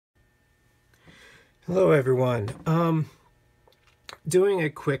Hello everyone. Doing a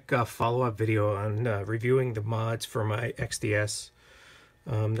quick follow-up video on reviewing the mods for my XDS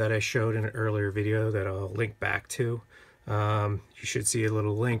that I showed in an earlier video that I'll link back to. You should see a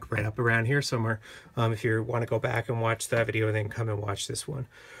little link right up around here somewhere if you want to go back and watch that video and then come and watch this one.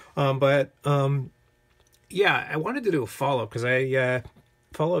 Yeah, I wanted to do a follow-up because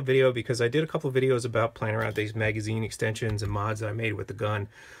follow-up video because I did a couple of videos about playing around with these magazine extensions and mods that I made with the gun.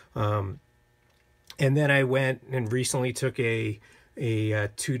 And then I went and recently took a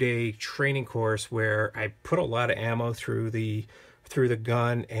 2-day training course where I put a lot of ammo through the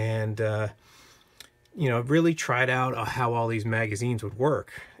gun and you know, really tried out how all these magazines would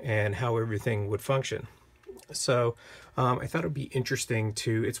work and how everything would function. So I thought it'd be interesting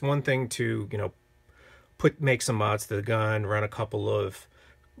to, it's one thing to, you know, make some mods to the gun, run a couple of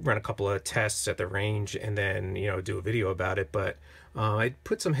tests at the range, and then, you know, do a video about it. But I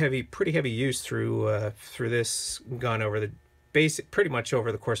put some pretty heavy use through this gun over the pretty much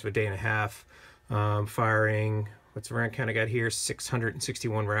over the course of a day and a half, firing, what's the round count I got here,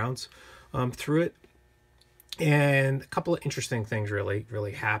 661 rounds through it. And a couple of interesting things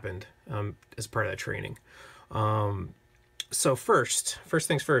really happened as part of that training. So first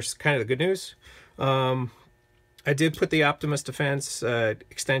things first, kind of the good news. I did put the Optimus Defense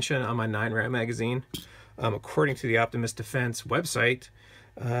extension on my 9-round magazine. According to the Optimus Defense website,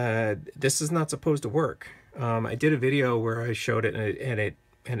 this is not supposed to work. I did a video where I showed it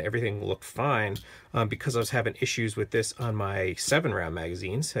and everything looked fine because I was having issues with this on my 7-round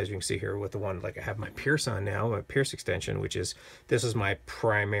magazines, as you can see here with the one like I have my Pearce on now, my Pearce Extension, this is my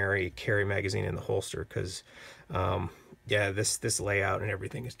primary carry magazine in the holster because yeah, this layout and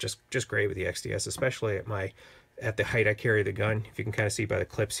everything is just great with the XDS, especially at the height I carry the gun. If you can kind of see by the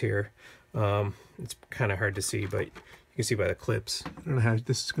clips here, it's kind of hard to see, but you can see by the clips. I don't know how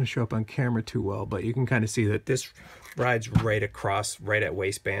this is going to show up on camera too well, but you can kind of see that this rides right across, right at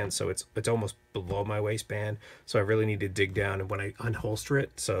waistband, so it's almost below my waistband. So I really need to dig down and when I unholster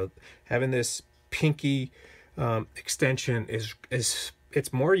it. So having this Pinky extension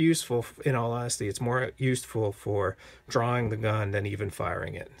it's more useful, in all honesty. It's more useful for drawing the gun than even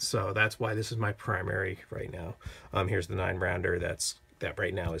firing it. So that's why this is my primary right now. Here's the 9-rounder. That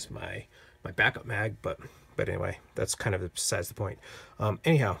right now is my backup mag, but anyway, that's kind of besides the point.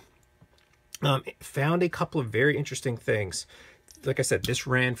 Anyhow, found a couple of very interesting things. Like I said, this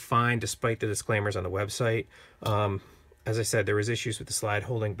ran fine despite the disclaimers on the website. As I said, there was issues with the slide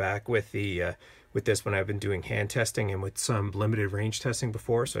holding back with this when I've been doing hand testing and with some limited range testing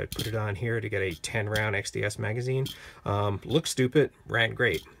before. So I put it on here to get a 10-round XDS magazine. Looked stupid, ran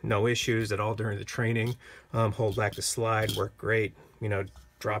great. No issues at all during the training. Hold back the slide, worked great. You know,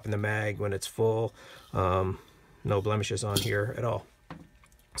 dropping the mag when it's full. No blemishes on here at all.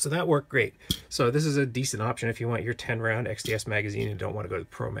 So that worked great. So this is a decent option if you want your 10-round XDS magazine and don't want to go the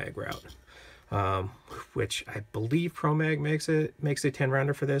Pro Mag route. Which I believe Pro Mag makes a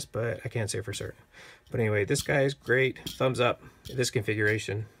 10-rounder for this, but I can't say for certain. But anyway, this guy is great. Thumbs up. This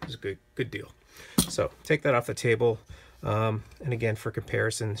configuration is a good deal. So take that off the table. And again, for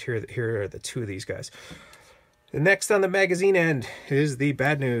comparisons, here are the two of these guys. The next on the magazine end is the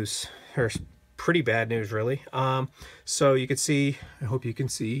bad news, or pretty bad news, really. So you can see, I hope you can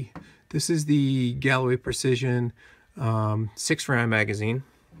see, this is the Galloway Precision 6-round magazine.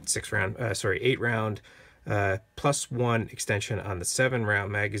 8-round +1 extension on the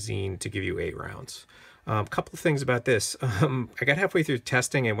 7-round magazine to give you 8 rounds. A couple of things about this. I got halfway through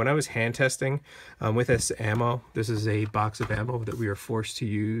testing, and when I was hand testing with this ammo, this is a box of ammo that we were forced to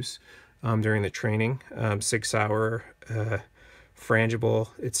use during the training. Sig Sauer frangible.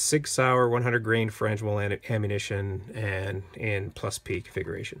 It's Sig Sauer 100 grain frangible ammunition and in +P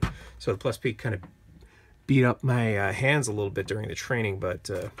configuration. So the +P kind of beat up my hands a little bit during the training, but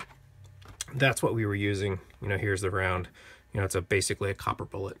that's what we were using. You know, here's the round. You know, it's basically a copper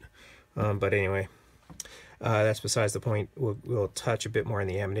bullet. But anyway, that's besides the point. We'll touch a bit more on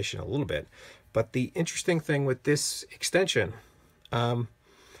the ammunition a little bit. But the interesting thing with this extension,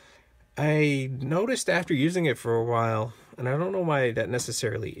 I noticed after using it for a while, and I don't know why that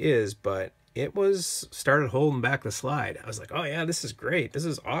necessarily is, but it started holding back the slide. I was like, oh yeah, this is great. This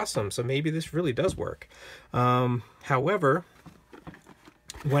is awesome. So maybe this really does work. However,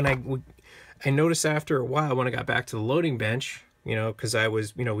 when I noticed after a while when I got back to the loading bench, you know, because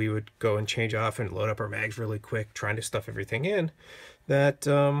we would go and change off and load up our mags really quick, trying to stuff everything in, that,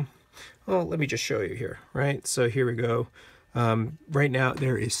 well, let me just show you here, right? So here we go. Right now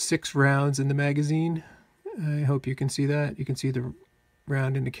there is 6 rounds in the magazine. I hope you can see that. You can see the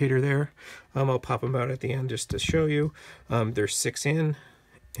round indicator there. I'll pop them out at the end just to show you. There's 6 in,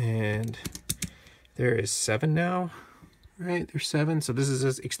 and there is 7 now, right? There's 7. So this is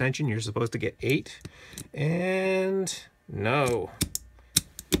this extension. You're supposed to get 8. And no.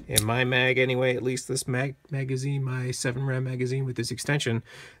 In my mag anyway, at least this magazine, my 7 round magazine with this extension,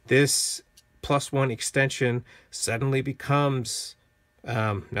 this +1 extension suddenly becomes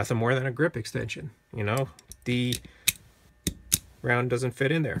nothing more than a grip extension. You know, the round doesn't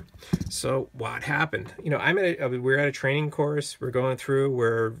fit in there. So what happened? You know, we're at a training course. We're going through,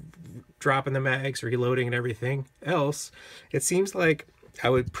 we're dropping the mags, reloading and everything else. It seems like I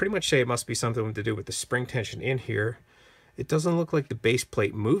would pretty much say it must be something to do with the spring tension in here. It doesn't look like the base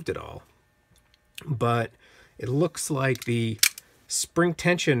plate moved at all, but it looks like the spring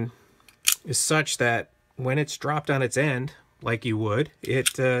tension is such that when it's dropped on its end, like you would, it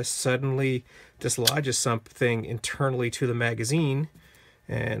suddenly dislodges something internally to the magazine.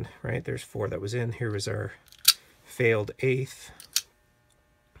 And right, there's 4 that was in. Here was our failed 8th.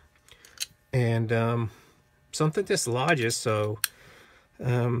 And something dislodges, so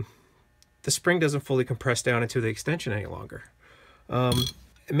the spring doesn't fully compress down into the extension any longer.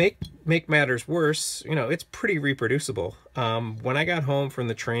 Make matters worse, you know, it's pretty reproducible. When I got home from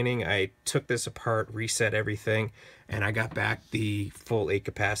the training, I took this apart, reset everything, and I got back the full 8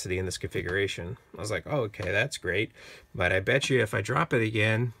 capacity in this configuration. I was like, oh, okay, that's great. But I bet you if I drop it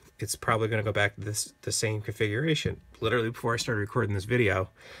again, it's probably going to go back to the same configuration. Literally before I started recording this video,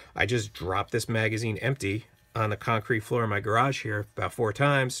 I just dropped this magazine empty on the concrete floor in my garage here about 4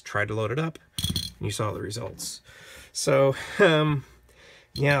 times, tried to load it up, and you saw the results. So,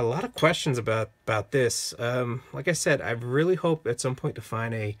 yeah, a lot of questions about this. Like I said, I really hope at some point to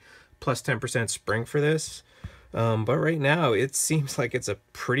find a plus 10% spring for this. But right now, it seems like it's a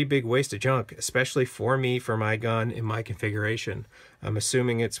pretty big waste of junk, especially for me, for my gun, in my configuration. I'm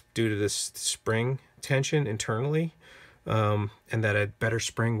assuming it's due to this spring tension internally, and that a better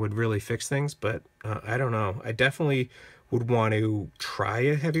spring would really fix things, but I don't know. I definitely would want to try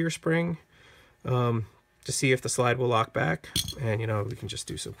a heavier spring to see if the slide will lock back. And, you know, we can just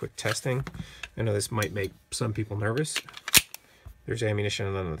do some quick testing. I know this might make some people nervous. There's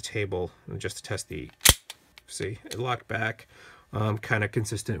ammunition on the table, and just to test the... See, it locked back, kind of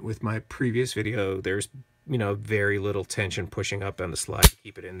consistent with my previous video. There's, you know, very little tension pushing up on the slide to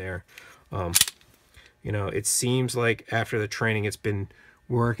keep it in there. You know, it seems like after the training, it's been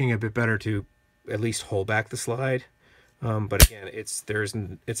working a bit better to at least hold back the slide. But again,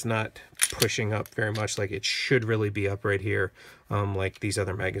 it's not pushing up very much. Like it should really be up right here, like these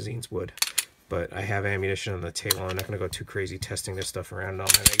other magazines would. But I have ammunition on the table. I'm not going to go too crazy testing this stuff around. All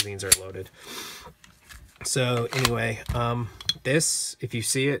my magazines are loaded. So anyway, this, if you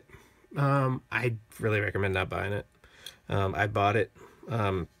see it, I really recommend not buying it. I bought it,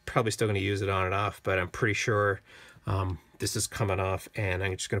 probably still going to use it on and off, but I'm pretty sure this is coming off, and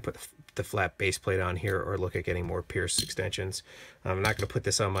I'm just going to put the flat base plate on here, or look at getting more Pearce extensions. I'm not going to put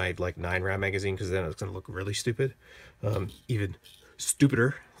this on my like 9-round magazine, because then it's going to look really stupid, even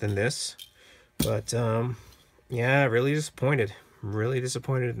stupider than this. But yeah, really disappointed. Really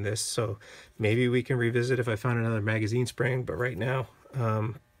disappointed in this. So maybe we can revisit if I find another magazine spring, but right now,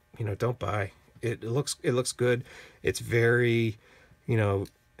 you know, don't buy. It looks good. It's very, you know,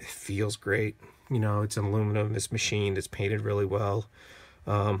 it feels great. You know, it's aluminum, it's machined, it's painted really well.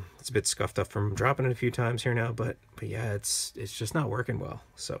 It's a bit scuffed up from dropping it a few times here now, but yeah, it's just not working well.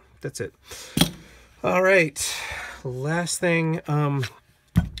 So that's it. All right, last thing, I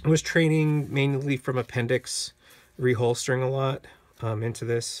was training mainly from appendix, reholstering a lot into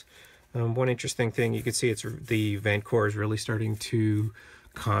this. One interesting thing, you can see it's the Ventcore is really starting to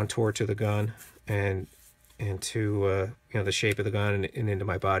contour to the gun and to you know, the shape of the gun and into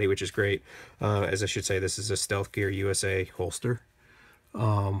my body, which is great. As I should say, this is a Stealthgear USA holster,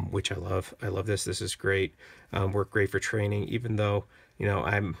 which I love. I love this. This is great. Work great for training, even though, you know,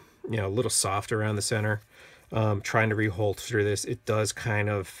 I'm, you know, a little soft around the center. Trying to reholster this, it does kind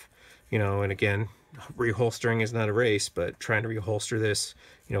of, you know, and again, reholstering is not a race, but trying to reholster this,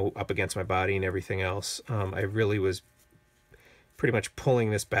 you know, up against my body and everything else, I really was pretty much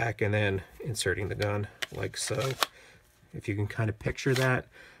pulling this back and then inserting the gun like so. If you can kind of picture that,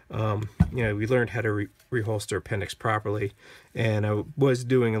 you know, we learned how to reholster appendix properly, and I was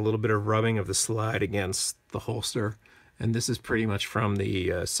doing a little bit of rubbing of the slide against the holster. And this is pretty much from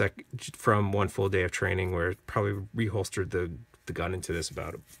the from one full day of training, where it probably reholstered the gun into this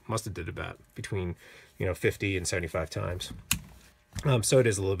must have did about between, you know, 50 and 75 times. So it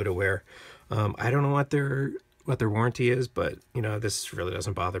is a little bit of wear. I don't know what their warranty is, but you know, this really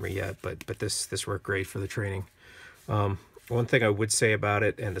doesn't bother me yet. But this worked great for the training. One thing I would say about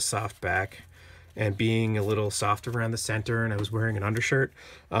it, and the soft back, and being a little soft around the center, and I was wearing an undershirt.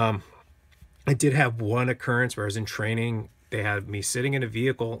 I did have one occurrence where I was in training. They had me sitting in a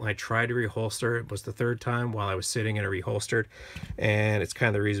vehicle and I tried to reholster. It was the third time while I was sitting in a reholstered. And it's kind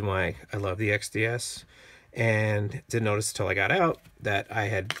of the reason why I love the XDS. And didn't notice until I got out that I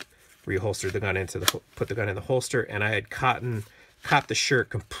had reholstered the gun put the gun in the holster, and I had caught the shirt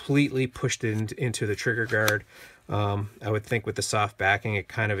completely, pushed it into the trigger guard. I would think with the soft backing, it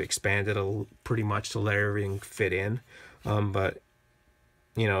kind of expanded pretty much to let everything fit in. But,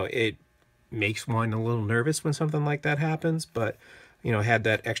 you know, it makes one a little nervous when something like that happens. But, you know, had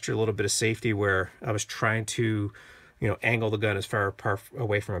that extra little bit of safety where I was trying to, you know, angle the gun as far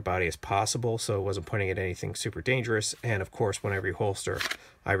away from my body as possible, so it wasn't pointing at anything super dangerous. And of course, when I reholster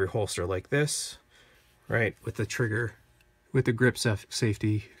like this, right, with the trigger, with the grip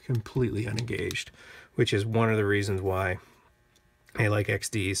safety completely unengaged, which is one of the reasons why I like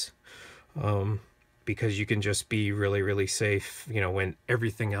XDs, because you can just be really, really safe. You know, when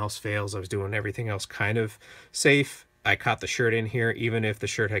everything else fails, I was doing everything else kind of safe. I caught the shirt in here, even if the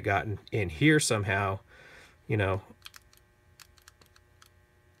shirt had gotten in here somehow, you know,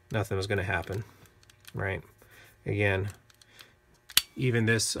 nothing was going to happen, right? Again, even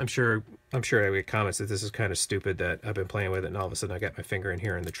this, I'm sure I get comments that this is kind of stupid that I've been playing with it and all of a sudden I got my finger in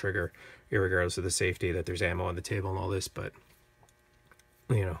here in the trigger, irregardless of the safety, that there's ammo on the table and all this, but,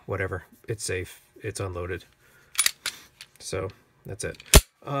 you know, whatever. It's safe. It's unloaded. So that's it.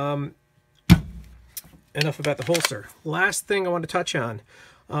 Enough about the holster. Last thing I want to touch on,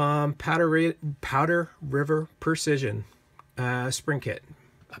 Powder River Precision spring kit.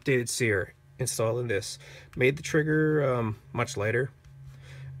 Updated sear installed in this. Made the trigger much lighter.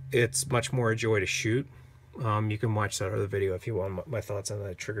 It's much more a joy to shoot. You can watch that other video if you want my thoughts on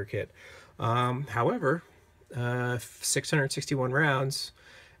the trigger kit. However, 661 rounds,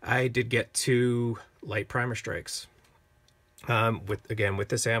 I did get 2 light primer strikes. With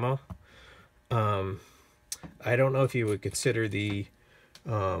this ammo. I don't know if you would consider the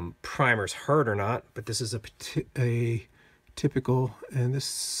primers hard or not, but this is a typical, and this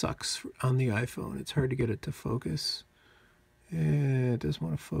sucks on the iPhone. It's hard to get it to focus. And it doesn't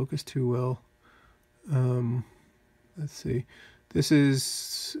want to focus too well. Let's see. This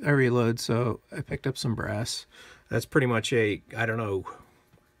is a reload, so I picked up some brass. That's pretty much I don't know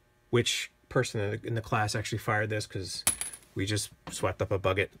which person in the class actually fired this, because we just swept up a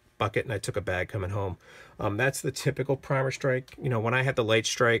bucket and I took a bag coming home. That's the typical primer strike. You know, when I had the light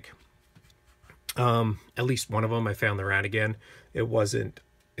strike, at least one of them, I found the round again. It wasn't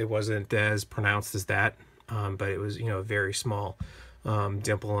as pronounced as that, but it was, you know, a very small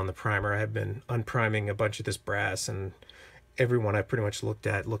dimple on the primer. I have been unpriming a bunch of this brass, and every one I pretty much looked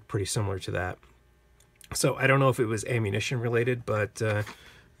at looked pretty similar to that. So I don't know if it was ammunition related, but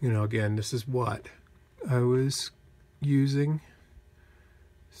you know, again, this is what I was using.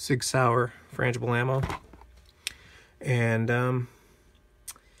 Sig Sauer frangible ammo. And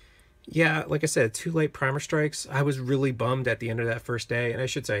yeah, like I said, 2 light primer strikes. I was really bummed at the end of that first day, and I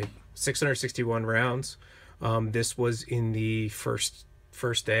should say 661 rounds. This was in the first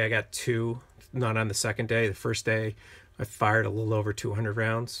day. I got 2, not on the second day. The first day I fired a little over 200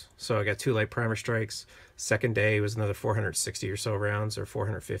 rounds, so I got 2 light primer strikes. Second day was another 460 or so rounds, or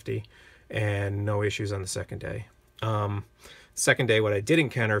 450, and no issues on the second day. Second day, what I did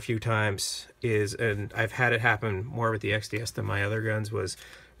encounter a few times is, and I've had it happen more with the XDS than my other guns, was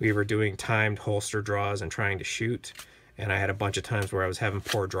we were doing timed holster draws and trying to shoot, and I had a bunch of times where I was having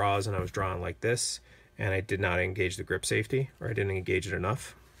poor draws and I was drawing like this, and I did not engage the grip safety, or I didn't engage it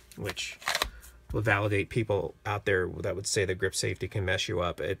enough, which will validate people out there that would say the grip safety can mess you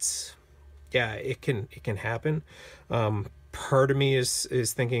up. It's, yeah, it can happen. Part of me is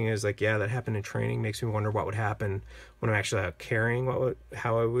thinking is like, yeah, that happened in training. Makes me wonder what would happen when I'm actually out carrying,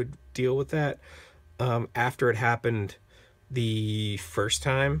 how I would deal with that. After it happened the first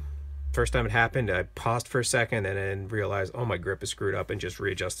time it happened, I paused for a second and then realized, oh, my grip is screwed up, and just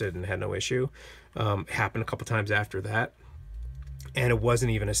readjusted and had no issue. It happened a couple times after that, and it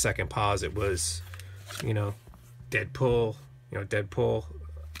wasn't even a second pause. It was, you know, dead pull,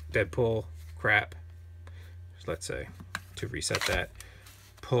 crap. Let's say, to reset that,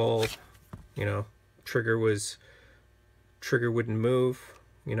 pull, you know, trigger wouldn't move,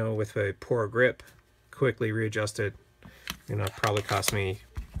 you know, with a poor grip, quickly readjusted, you know, it probably cost me,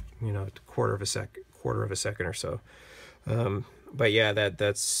 you know, quarter of a second or so. But yeah,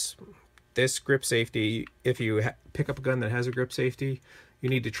 that's this grip safety. If you pick up a gun that has a grip safety, you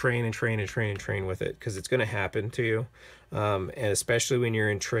need to train with it, because it's going to happen to you. And especially when you're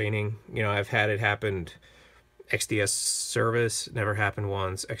in training, you know, I've had it happen. XDS service never happened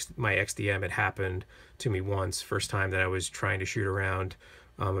once. My XDM had happened to me once, first time that I was trying to shoot around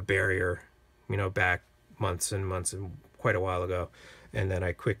a barrier, you know, back months and months and quite a while ago. And then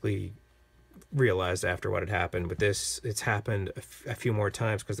I quickly realized after what had happened. With this, it's happened a few more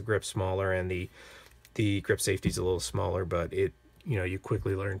times because the grip's smaller and the grip safety is a little smaller, but it, you know, you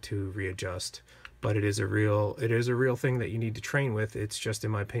quickly learn to readjust. But it is a real thing that you need to train with. It's just, in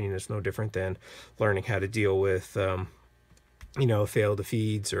my opinion, it's no different than learning how to deal with you know, failed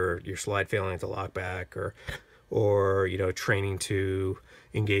feeds, or your slide failing at the lock back, or you know, training to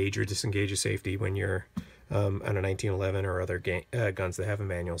engage or disengage a safety when you're on a 1911 or other guns that have a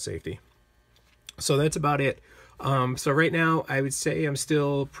manual safety. So that's about it. So right now, I would say I'm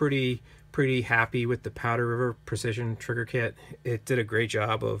still pretty happy with the Powder River Precision Trigger Kit. It did a great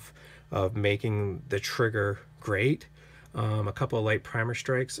job of making the trigger great. A couple of light primer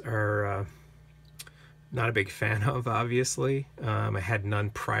strikes are not a big fan of, obviously. I had none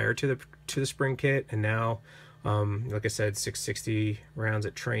prior to the spring kit, and now, like I said, 660 rounds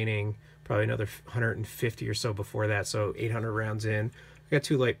at training, probably another 150 or so before that, so 800 rounds in. I got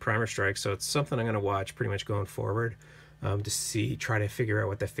 2 light primer strikes, so it's something I'm going to watch pretty much going forward, to try to figure out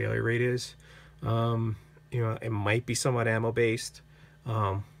what the failure rate is. You know, it might be somewhat ammo based.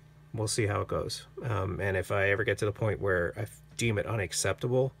 We'll see how it goes. And if I ever get to the point where I deem it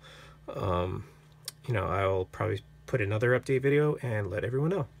unacceptable, you know, I'll probably put another update video and let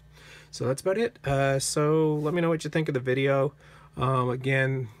everyone know. So that's about it. So let me know what you think of the video.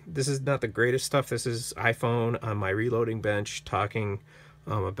 Again, this is not the greatest stuff. This is iPhone on my reloading bench talking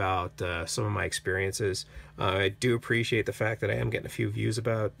about some of my experiences. I do appreciate the fact that I am getting a few views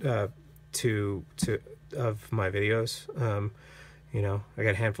about of my videos. You know, I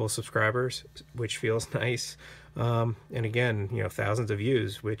got a handful of subscribers, which feels nice. And again, you know, thousands of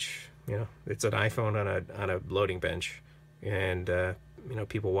views, which, you know, it's an iPhone on a loading bench, and you know,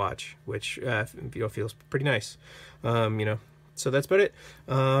 people watch, which you know, feels pretty nice. You know, so that's about it.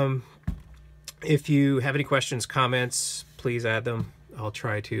 If you have any questions, comments, please add them. I'll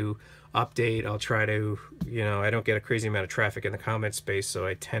try to update. I'll try to, you know, I don't get a crazy amount of traffic in the comment space, so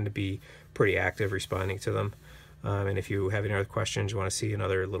I tend to be pretty active responding to them. And if you have any other questions, you want to see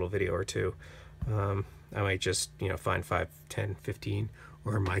another little video or two, I might just, you know, find 5, 10, 15,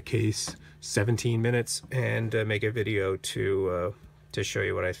 or in my case, 17 minutes and make a video to show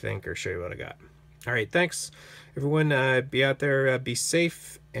you what I think or show you what I got. All right, thanks, everyone. Be out there, be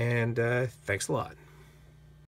safe, and thanks a lot.